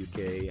shows in the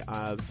UK.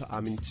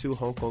 I'm in two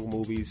Hong Kong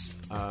movies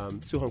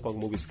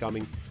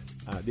coming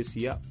this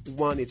year.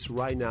 One, it's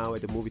right now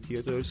at the movie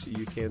theaters.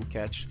 You can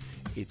catch.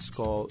 It's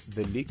called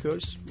The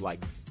Leakers,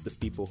 like the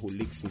people who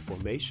leaks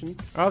information.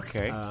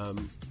 Okay.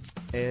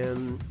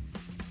 And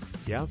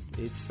yeah,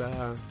 it's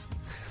I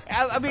mean,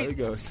 how it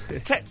goes.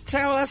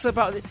 Tell us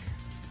about it.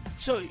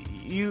 So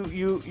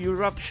you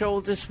rub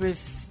shoulders with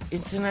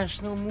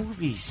international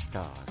movie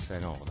stars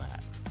and all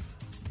that.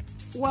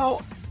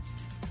 Well,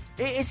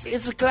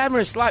 it's a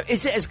glamorous life.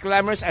 Is it as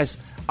glamorous as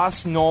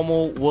us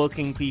normal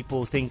working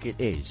people think it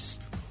is?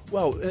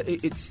 Well,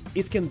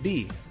 it can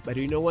be, but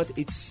you know what?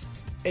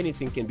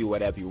 Anything can be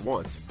whatever you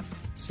want.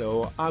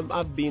 So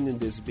I've been in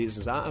this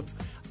business.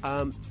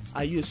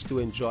 I used to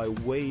enjoy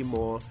way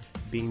more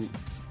being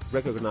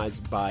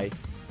recognized by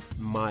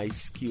my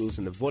skills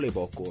in the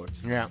volleyball court.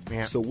 Yeah.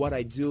 So what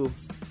I do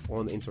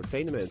on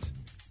entertainment,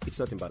 it's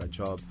nothing but a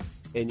job,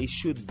 and it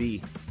should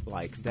be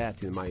like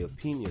that, in my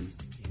opinion.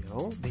 You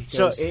know,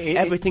 because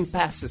everything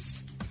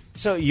passes.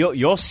 So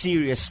your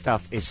serious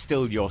stuff is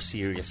still your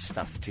serious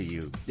stuff to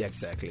you. Yeah,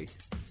 exactly.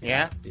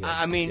 Yeah? Yes,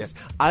 I mean... yes.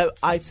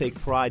 I take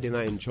pride and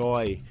I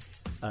enjoy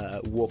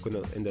working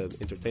in the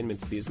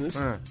entertainment business.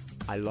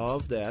 I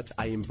love that.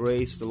 I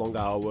embrace the long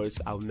hours.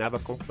 I'll never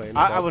complain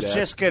about that. I was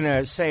just going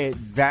to say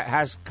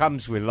that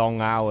comes with long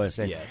hours.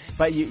 And, yes.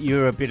 But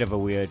you're a bit of a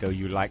weirdo.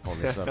 You like all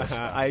this other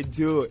stuff. I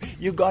do.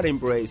 You got to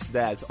embrace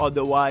that.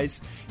 Otherwise,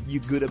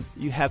 you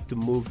have to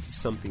move to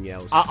something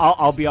else.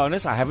 I'll be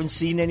honest. I haven't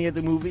seen any of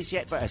the movies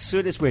yet. But as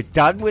soon as we're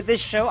done with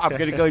this show, I'm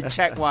going to go and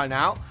check one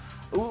out.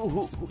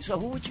 So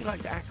who would you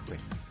like to act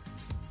with?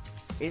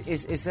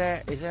 Is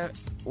there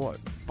what,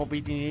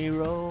 Bobby De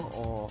Niro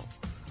or?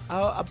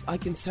 I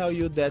can tell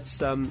you that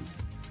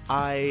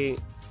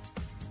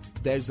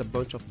there's a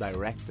bunch of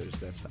directors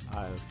that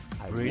I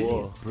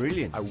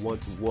brilliant. I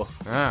want to work.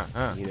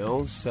 You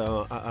know,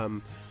 so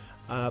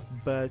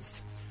but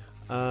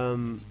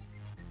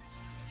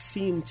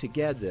seeing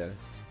together,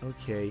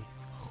 okay,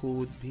 who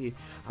would be?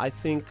 I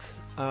think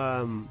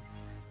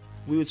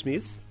Will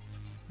Smith.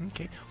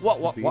 Okay.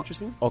 What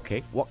interesting?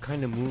 Okay. What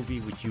kind of movie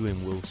would you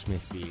and Will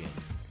Smith be in?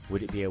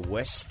 Would it be a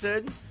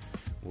western?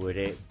 Would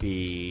it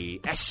be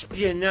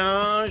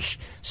espionage,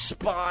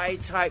 spy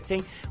type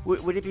thing?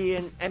 Would it be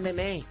an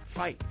MMA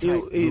fight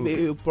type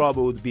it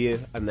probably would be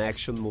an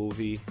action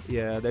movie.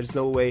 Yeah, there's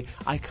no way.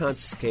 I can't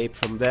escape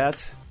from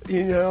that.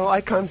 You know, I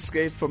can't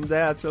escape from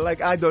that.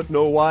 Like, I don't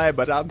know why,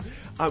 but I'm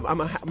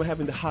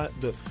having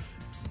the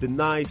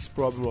nice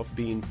problem of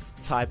being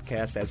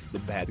typecast as the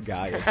bad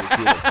guy as the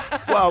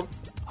kid. Well,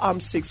 I'm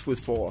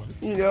 6'4",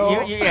 you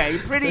know. You're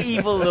pretty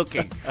evil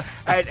looking,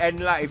 and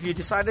like if you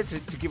decided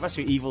to give us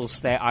your evil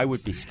stare, I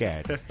would be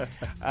scared.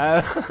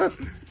 I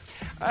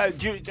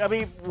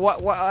mean,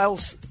 what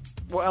else?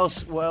 What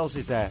else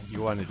is there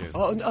you want to do?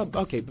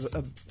 Okay.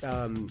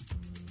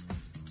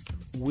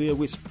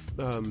 We're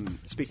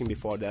speaking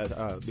before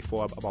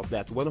about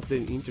that. One of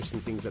the interesting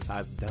things that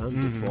I've done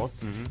before,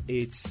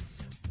 it's.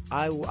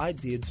 I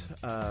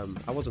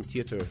was on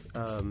theater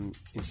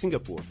in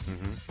Singapore,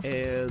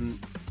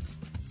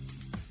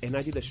 and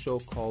I did a show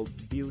called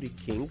Beauty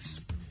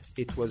Kings.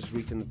 It was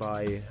written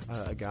by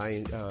a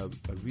guy, a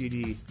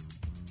really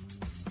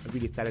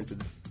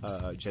talented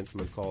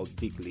gentleman called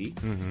Dick Lee.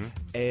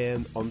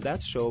 And on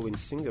that show in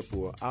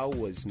Singapore, I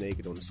was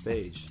naked on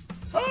stage.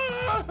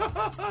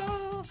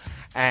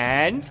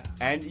 And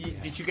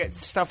did you get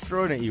stuff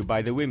thrown at you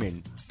by the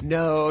women?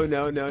 No,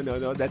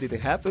 that didn't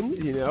happen,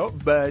 you know.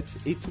 But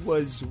it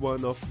was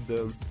one of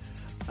the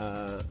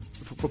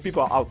for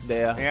people out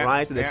there,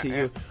 right? That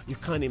you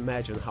can't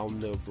imagine how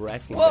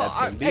nerve-wracking that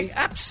can be.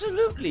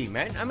 Absolutely,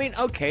 man. I mean,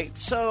 okay,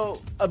 so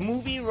a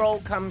movie role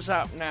comes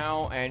up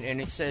now,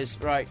 and it says,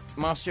 right,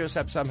 Marcio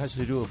Sapsam has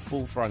to do a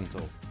full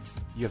frontal.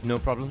 You have no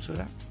problems with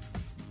that?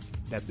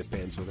 That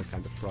depends on the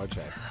kind of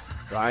project,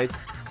 right?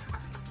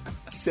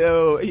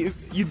 So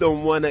you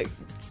don't want to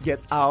get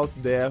out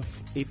there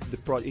if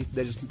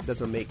that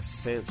doesn't make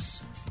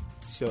sense.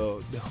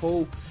 So the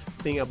whole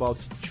thing about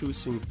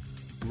choosing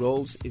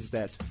roles is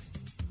that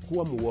who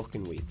I'm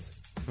working with,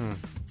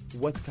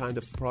 what kind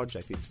of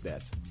project is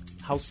that,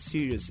 how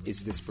serious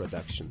is this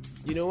production?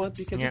 You know what?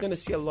 Because you're going to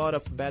see a lot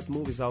of bad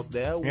movies out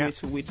there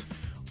with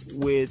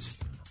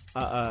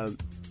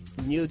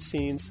nude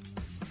scenes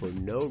for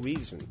no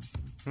reason.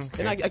 Okay.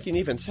 And I can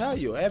even tell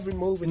you, every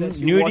movie that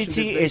you watch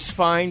nudity is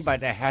fine,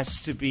 but there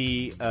has to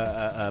be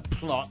a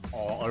plot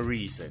or a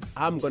reason.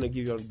 I'm going to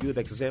give you a good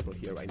example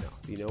here right now.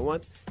 You know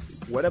what?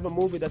 Whatever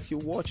movie that you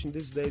watch in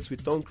these days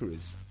with Tom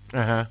Cruise,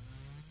 there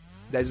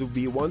will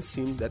be one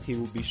scene that he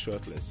will be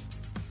shirtless.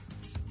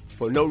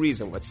 For no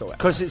reason whatsoever.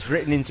 Because it's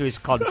written into his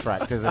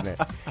contract, isn't it?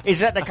 Is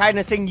that the kind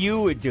of thing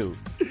you would do?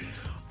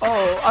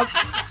 Oh,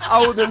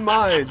 I wouldn't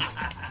mind.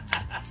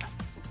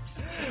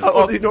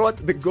 You know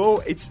what? The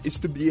goal is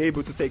to be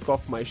able to take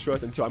off my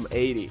shirt until I'm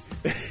 80.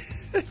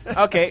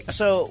 Okay,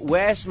 so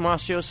where's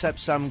Marcio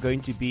Sapsam going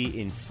to be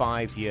in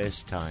 5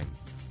 years' time?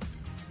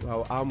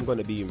 Well, I'm going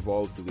to be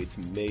involved with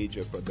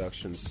major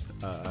productions,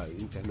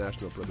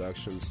 international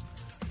productions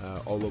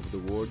all over the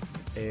world,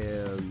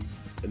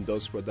 and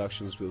those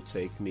productions will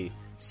take me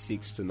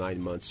 6 to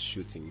 9 months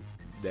shooting.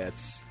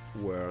 That's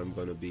where I'm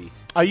going to be.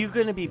 Are you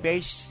going to be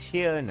based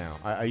here now?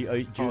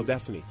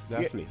 Definitely.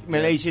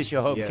 Malaysia's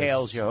your home, yes,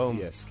 KL's your home.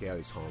 Yes, KL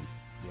is home.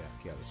 Yeah,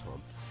 KL is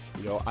home.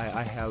 You know,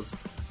 I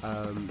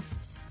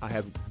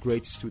have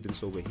great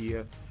students over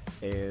here,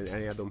 and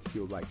I don't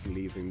feel like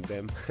leaving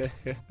them.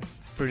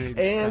 Brilliant.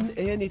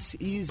 And it's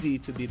easy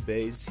to be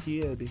based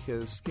here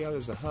because KL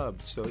is a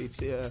hub, so it's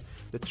the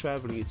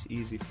traveling. It's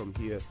easy from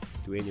here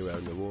to anywhere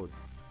in the world.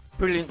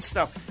 Brilliant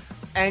stuff.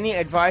 Any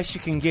advice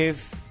you can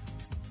give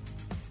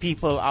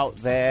people out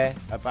there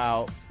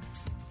about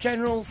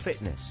general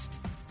fitness?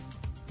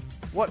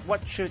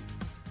 What should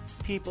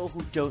people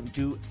who don't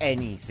do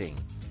anything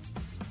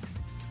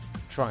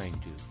try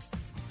and do?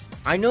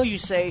 I know you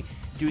say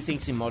do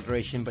things in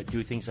moderation, but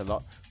do things a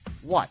lot.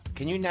 What?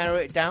 Can you narrow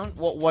it down?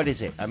 What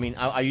is it? I mean,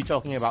 are you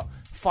talking about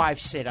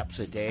 5 sit-ups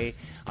a day?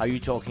 Are you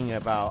talking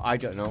about, I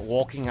don't know,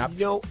 walking up?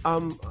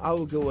 I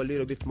will go a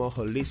little bit more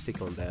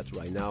holistic on that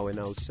right now, and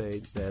I'll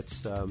say that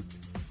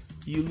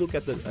you look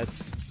at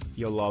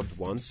your loved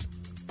ones,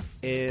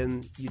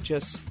 and you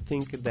just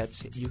think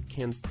that you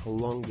can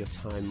prolong your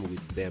time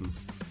with them,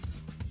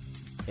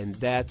 and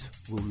that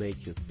will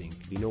make you think.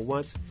 You know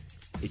what?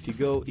 If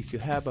you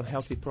have a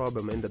healthy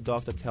problem and the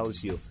doctor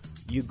tells you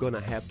you're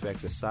gonna have to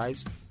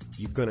exercise,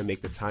 you're gonna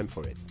make the time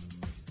for it.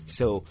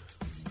 So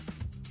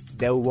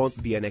there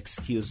won't be an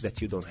excuse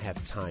that you don't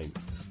have time,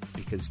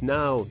 because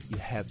now you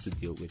have to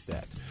deal with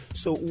that.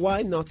 So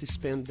why not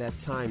spend that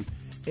time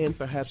and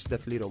perhaps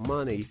that little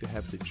money, if you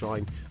have to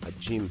join a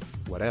gym,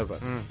 whatever,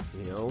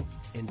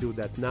 and do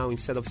that now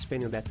instead of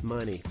spending that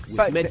money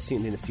with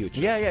medicine in the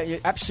future. Yeah, you're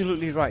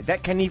absolutely right.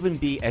 That can even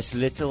be as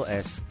little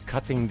as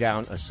cutting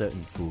down a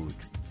certain food.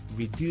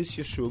 Reduce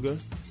your sugar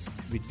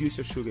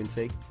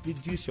intake,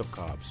 reduce your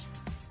carbs.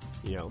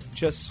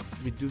 Just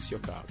reduce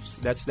your carbs.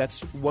 That's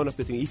one of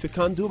the things. If you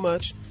can't do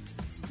much,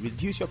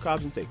 reduce your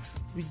carbs intake.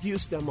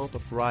 Reduce the amount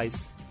of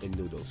rice and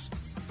noodles.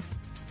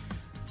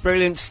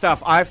 Brilliant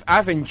stuff.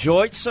 I've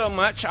enjoyed so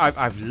much.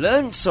 I've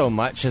learned so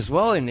much as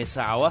well in this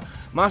hour.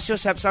 Master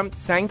Sepsam,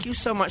 thank you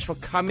so much for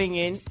coming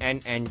in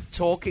and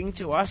talking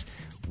to us.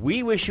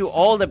 We wish you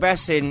all the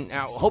best. I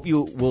hope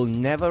you will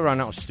never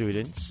run out of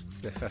students.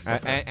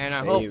 And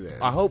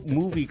I hope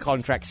movie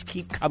contracts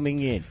keep coming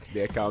in.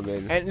 They're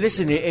coming. And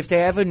listen, if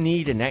they ever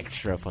need an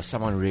extra for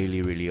someone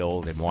really, really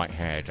old and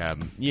white-haired,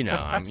 you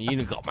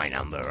got my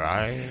number,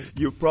 right?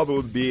 You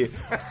probably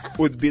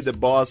would be the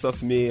boss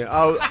of me.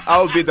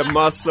 I'll be the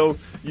muscle.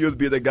 You'll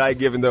be the guy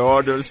giving the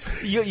orders.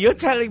 You're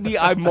telling me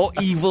I'm more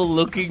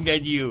evil-looking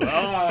than you. Oh,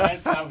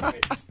 that's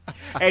lovely.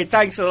 Hey,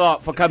 thanks a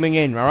lot for coming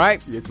in, all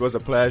right? It was a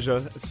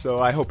pleasure. So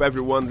I hope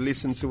everyone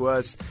listen to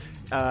us.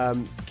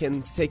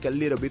 Can take a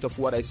little bit of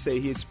what I say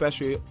here,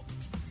 especially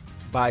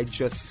by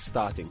just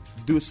starting.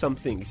 Do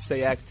something,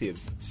 stay active,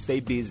 stay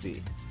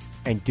busy.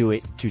 And do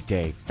it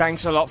today.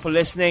 Thanks a lot for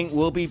listening.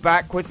 We'll be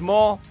back with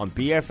more on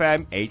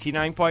BFM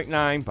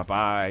 89.9.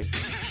 Bye-bye.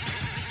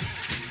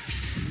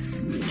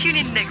 Tune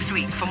in next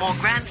week for more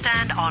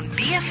Grandstand on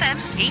BFM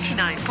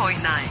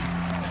 89.9.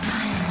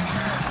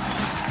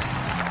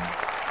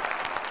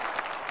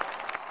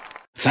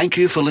 Thank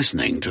you for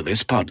listening to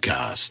this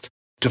podcast.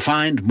 To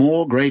find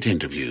more great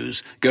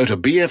interviews, go to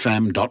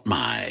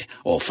bfm.my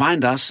or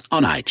find us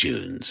on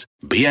iTunes.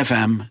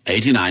 BFM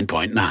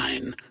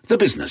 89.9, the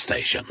business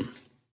station.